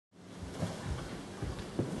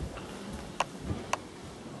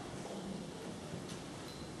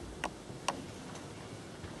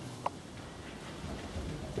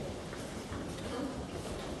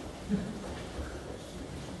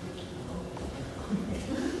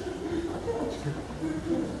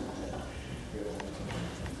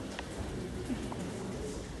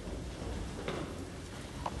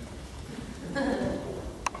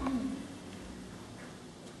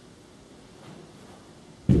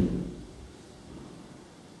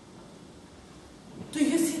Do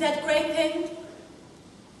you see that gray thing?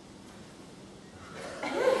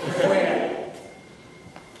 Where?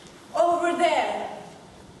 Over there.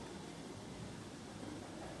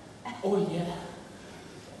 Oh, yeah.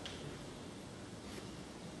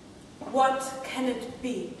 What can it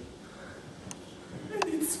be? And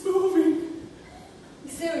it's moving.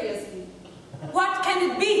 Seriously, what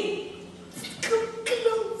can it be? Come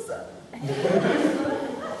closer.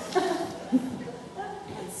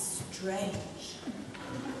 It's strange.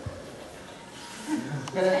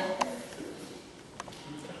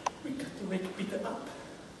 We got to wake Peter up.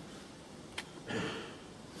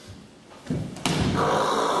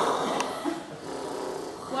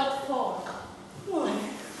 What for? Why?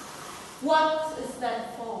 What is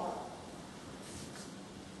that for?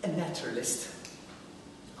 A naturalist.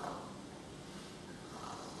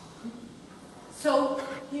 So,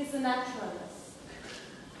 he's a naturalist.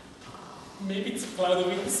 Maybe it's a cloud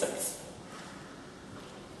of insects.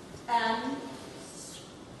 And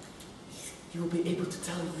You'll be able to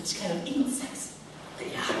tell me which kind of insects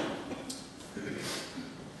they are.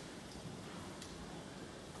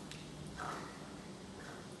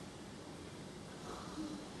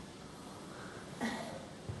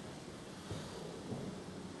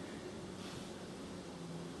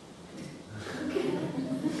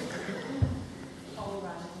 all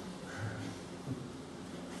right.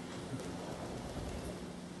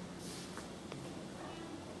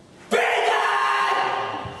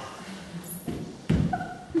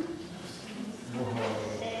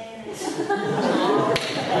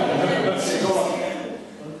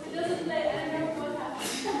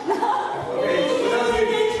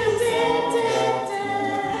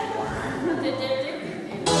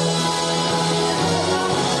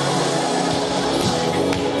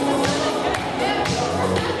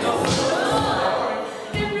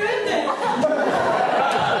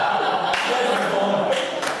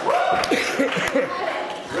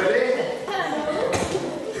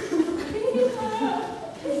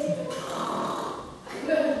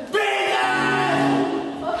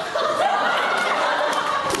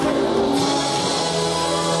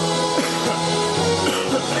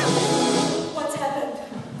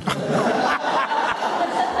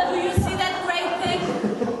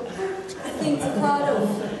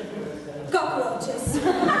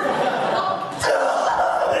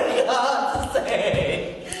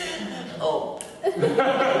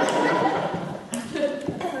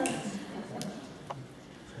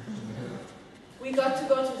 We got to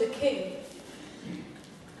go to the cave.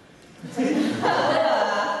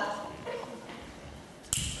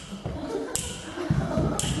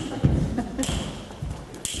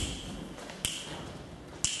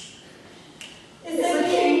 Is the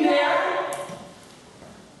king there?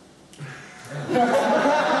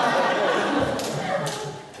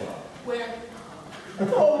 Where?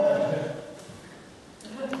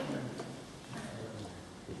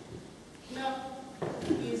 No,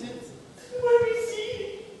 he isn't. Where is he?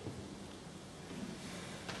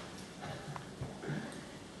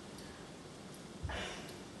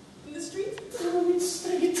 In the street? Oh, which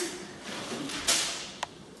street?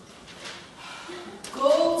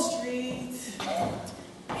 Gold Street.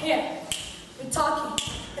 Here, we're talking,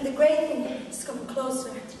 and the gray thing is coming closer.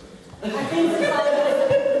 I think it's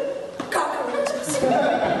like cockroaches.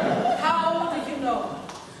 How do you know?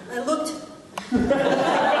 I looked to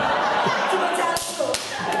my telescope.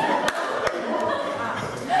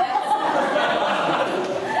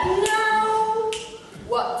 No.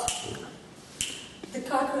 What? The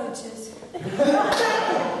cockroaches.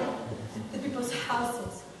 The people's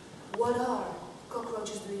houses. What are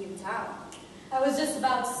cockroaches doing in town? I was just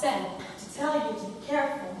about to say, to tell you to be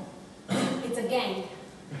careful. It's a gang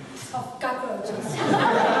of cockroaches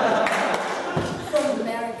from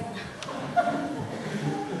America.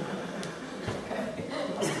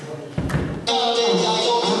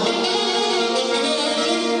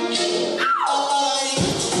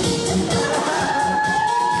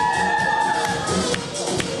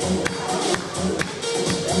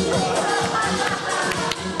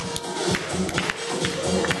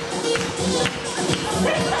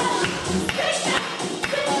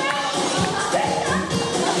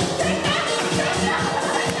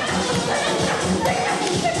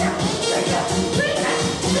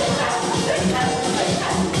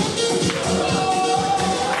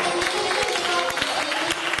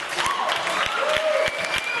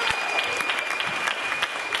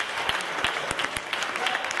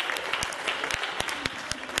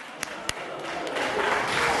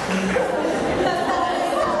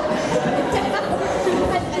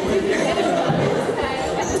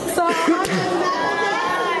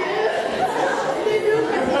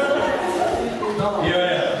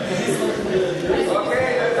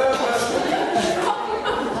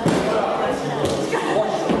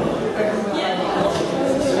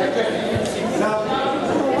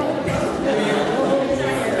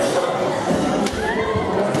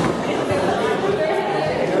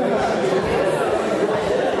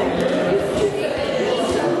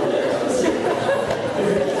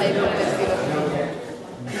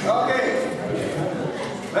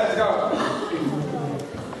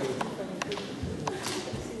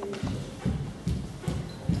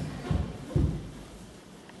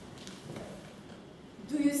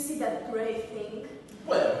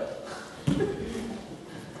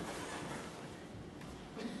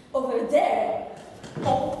 over there.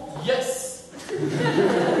 Oh, yes.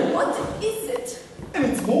 What is it? And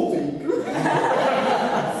it's moving.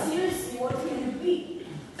 Seriously, what can it be?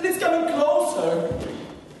 And it's coming closer.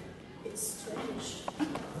 It's strange.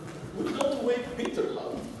 We've got to wake Peter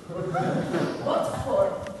up. What for?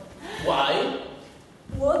 Why?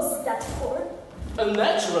 What's that for? A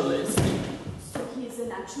naturalist. So he is a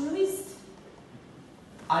naturalist?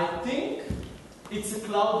 I think it's a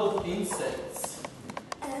cloud of insects.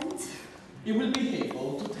 And? He will be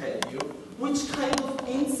able to tell you which kind of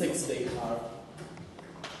insects they are.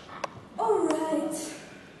 All right.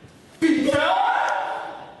 Peter!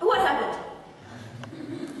 What happened?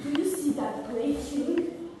 Do you see that great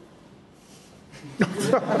tune?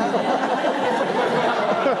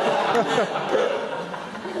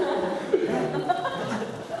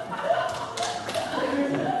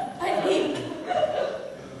 I think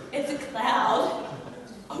it's a cloud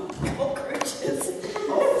of cockroaches.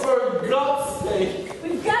 Oh, for God's sake!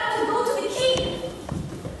 We've got to go to the king!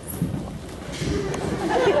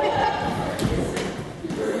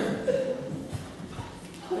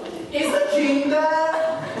 Is the king there?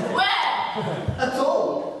 Where? At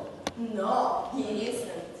all? No, he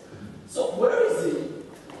isn't. So where is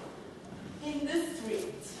he? In the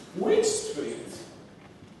street. Which street?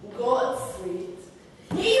 God Street.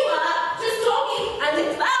 Here you are, just talking, and the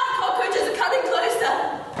cloud of cockroaches are coming closer.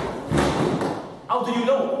 How do you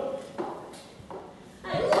know? I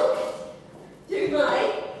look through my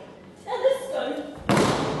telescope.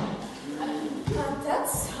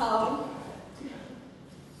 That's how.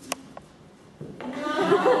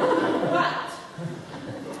 What?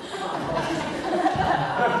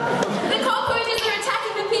 The cockroaches are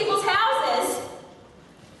attacking the people's houses.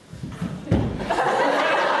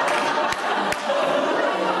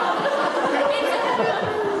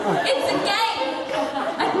 It's a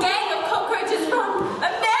gang of cockroaches from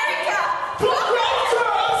America.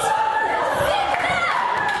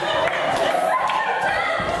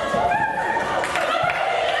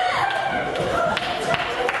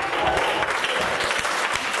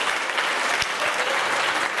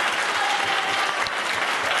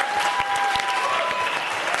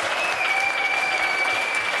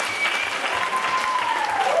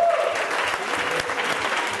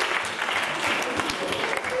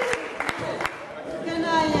 Can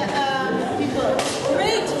I, people,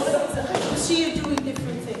 great to see you doing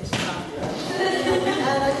different things now.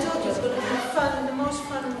 And I told you it's going to be fun, the most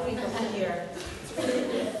fun week of the year. It's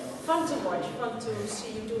really fun to watch, fun to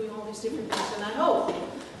see you doing all these different things. And I hope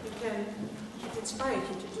it inspired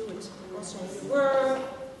you to do it also in your work,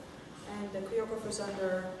 and the choreographers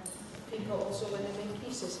under people also when they make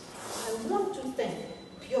pieces. I want to thank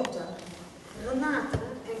Piotr, Renate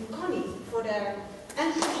and Connie for their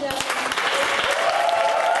enthusiasm